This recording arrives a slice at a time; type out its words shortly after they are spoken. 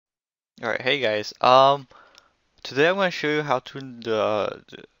Alright, hey guys. Today I'm going to show you how to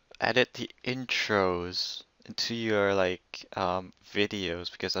edit the intros into your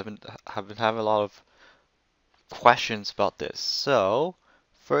videos because have been having a lot of questions about this. So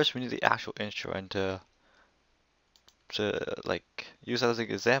first we need the actual intro, and to use that as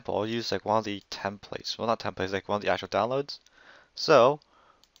an example, I'll use like one of the templates. Well, not templates, like one of the actual downloads. So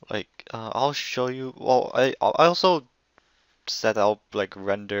I'll show you. Well, I also said I'll like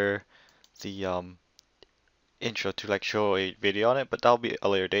render the intro to like show a video on it, but that'll be a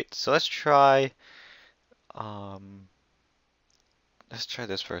later date. So um let's try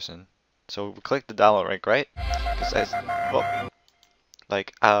this person. So we click the download link, right? Because as well,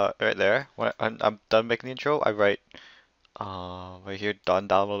 right there, when I'm done making the intro, I write right here, done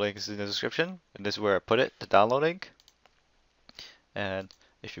downloading is in the description, and this is where I put it, the download link. And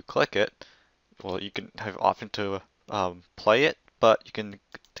if you click it, well, you can have option to play it, but you can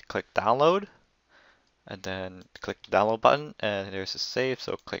click download and then click the download button, and there's a save,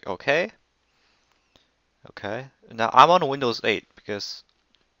 so click OK. Okay, now I'm on Windows 8 because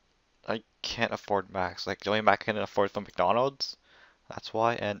I can't afford Macs. Like the only Mac I can afford from McDonald's. That's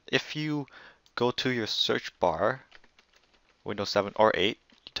why. And if you go to your search bar, Windows 7 or 8,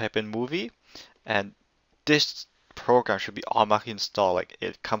 you type in movie, and this program should be automatically installed. Like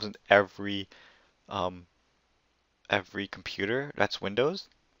it comes in um every computer that's Windows.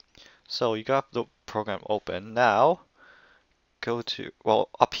 So you got the program open. Now go to, well,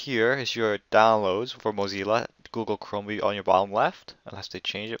 up here is your downloads for Mozilla. Google Chrome will be on your bottom left, unless they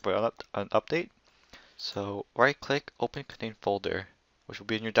change it for an update. So right click, open contain folder, which will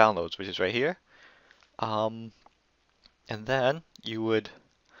be in your downloads, which is right here. And then you would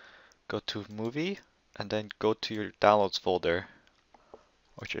go to movie, and then go to your downloads folder,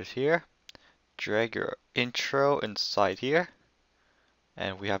 which is here. Drag your intro inside here,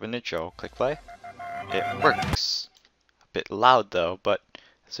 and we have an intro. Click play. It works. A bit loud though, but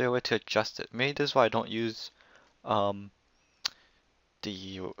is there a way to adjust it? Maybe this is why I don't use um,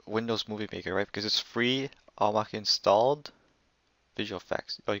 the Windows Movie Maker, right? Because it's free, automatically installed. Visual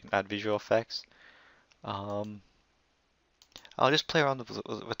effects. Oh, you can add visual effects. Um, I'll just play around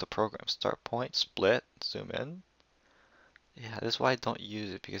with the program. Start point, split, zoom in. Yeah, this is why I don't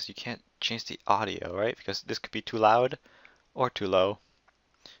use it, because you can't change the audio, right? Because this could be too loud or too low.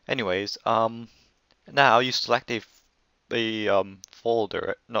 Anyways, now you select a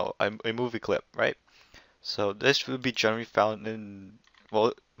folder, no, a movie clip, right? So this would be generally found in,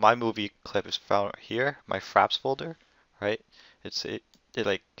 well, my movie clip is found here, my Fraps folder, right? It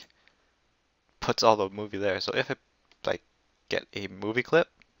like puts all the movie there. So if I like get a movie clip,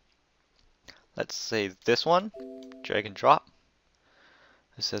 let's say this one, drag and drop.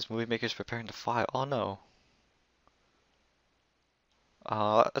 It says movie maker's preparing the file. Oh no.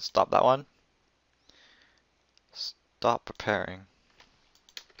 Let's stop that one. Stop preparing.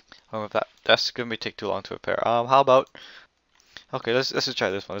 Oh, if that's gonna take too long to prepare. How about, okay, let's just try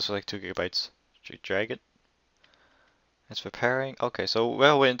this one. This is like 2 gigabytes. Drag it. It's preparing. Okay, so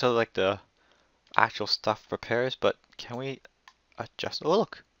we'll wait until like the actual stuff prepares, but can we adjust? Oh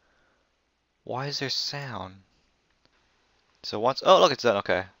look, why is there sound? So once, oh look, it's done.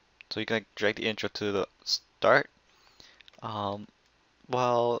 Okay, so you can like drag the intro to the start. Um,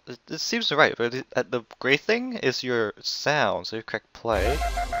 well, it seems right, but the gray thing is your sound. So you click play.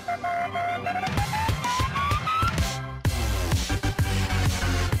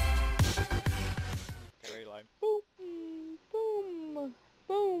 Very line. Boom, boom,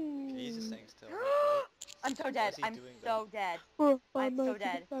 boom. He's just saying still. I'm so dead. I'm so dead. I'm so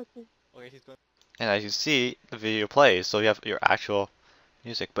dead. Okay, he's going. And as you see, the video plays, so you have your actual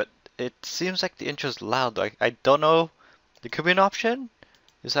music, but it seems like the intro's loud. Like I don't know, there could be an option,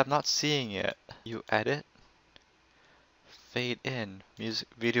 because I'm not seeing it. You edit, fade in, music,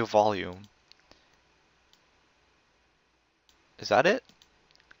 video volume. Is that it?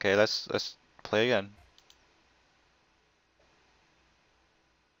 Okay, let's play again.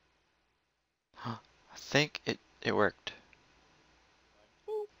 I think it worked.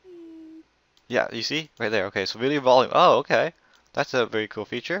 Yeah, you see right there. Okay, so video volume. Oh, okay, that's a very cool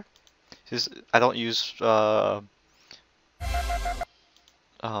feature. I don't use um,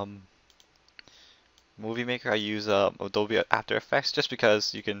 Movie Maker. I use Adobe After Effects just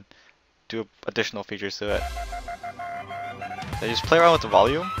because you can do additional features to it. So you just play around with the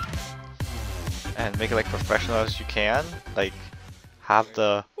volume and make it like professional as you can. Like have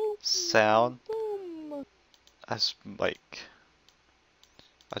the sound as like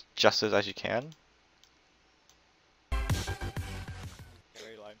adjusted as you can.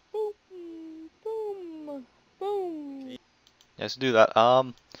 Yes, do that.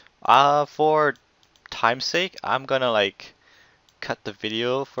 For time's sake, I'm gonna like cut the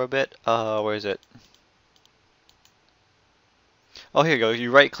video for a bit. Where is it? Oh, here you go.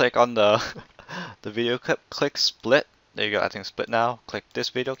 You right click on the the video clip, click split. There you go. I think split now. Click this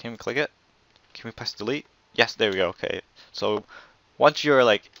video. Can we click it? Can we press delete? Yes, there we go. Okay. So once your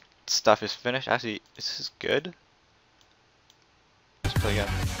like stuff is finished, actually, this is good. Let's play again.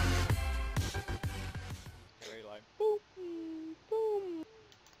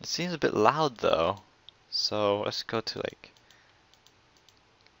 It seems a bit loud though. So let's go to like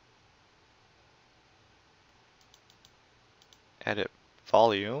edit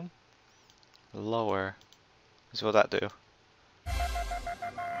volume, lower. So what that do?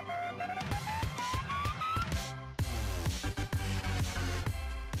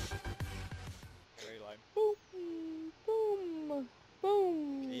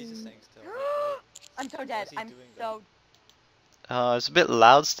 I'm so dead. I'm so. It's a bit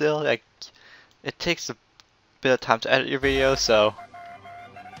loud still. Like it takes a bit of time to edit your video, so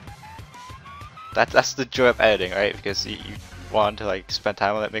that's the joy of editing, right? Because you want to like spend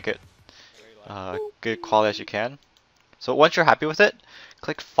time on it, make it good quality as you can. So once you're happy with it,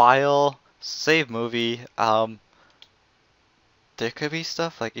 click File, Save Movie. There could be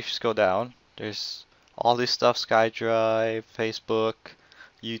stuff like if you scroll down, there's all this stuff: SkyDrive, Facebook,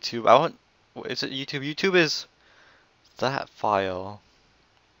 YouTube. Is it YouTube? YouTube is that file.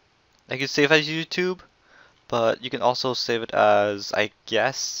 I can save as YouTube, but you can also save it as, I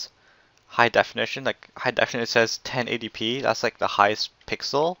guess, high definition. Like high definition, it says 1080p. That's like the highest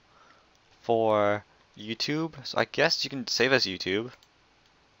pixel for YouTube. So I guess you can save as YouTube.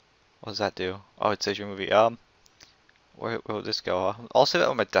 What does that do? Oh, it saves your movie. Where will this go? I'll save it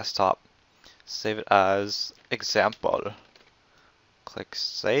on my desktop. Save it as example. Click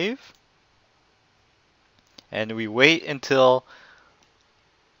save. And we wait until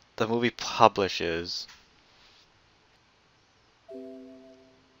the movie publishes.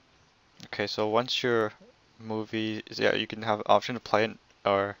 Okay, so once your movie is, yeah, you can have an option to play it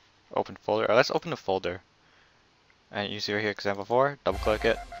or open folder. Let's open the folder. And you see right here, example 4, double click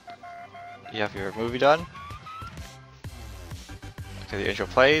it. You have your movie done. Okay, the intro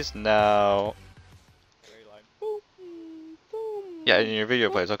plays. Now, yeah, and your video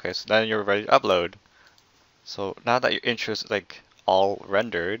plays. Okay, so then you're ready to upload. So now that your intro is like all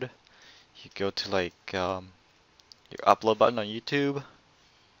rendered, you go to like your upload button on YouTube,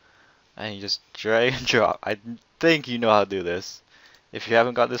 and you just drag and drop. I think you know how to do this. If you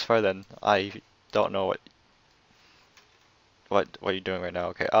haven't got this far, then I don't know what you're doing right now.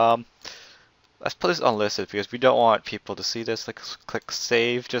 Okay, let's put this unlisted because we don't want people to see this. Like, click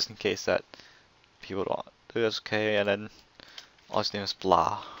save just in case that people don't do this. Okay, and then all its name is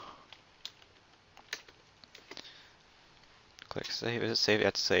blah. Click save. Is it saved? Yeah,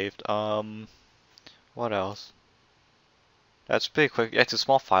 it's saved. What else? That's pretty quick. Yeah, it's a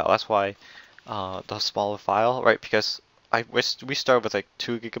small file. That's why the smaller file, right? Because we start with like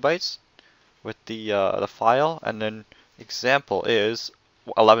 2 gigabytes with the file, and then example is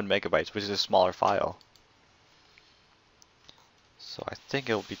 11 megabytes, which is a smaller file. So I think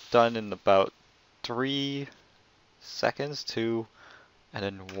it'll be done in about 3 seconds, 2, and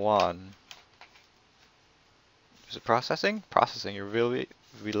then 1. Is it processing? Processing. You're really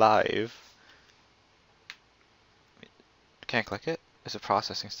live. Can't click it. Is it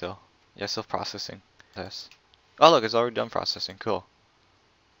processing still? Yeah, still processing. Yes. Oh look, it's already done processing. Cool.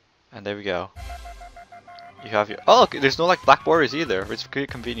 And there we go. You have your. Oh look, there's no like black borders either, which is pretty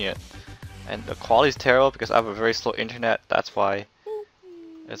convenient. And the quality is terrible because I have a very slow internet. That's why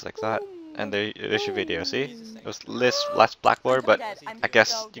it's like that. And there's your video. See, it was less black border, but I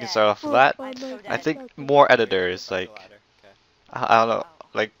guess you can start off with that. I think more editors, like I don't know,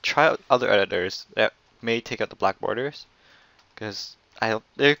 like try out other editors that may take out the black borders. Because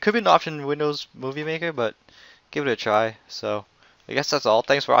there could be an option in Windows Movie Maker, but give it a try. So I guess that's all.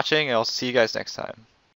 Thanks for watching, and I'll see you guys next time.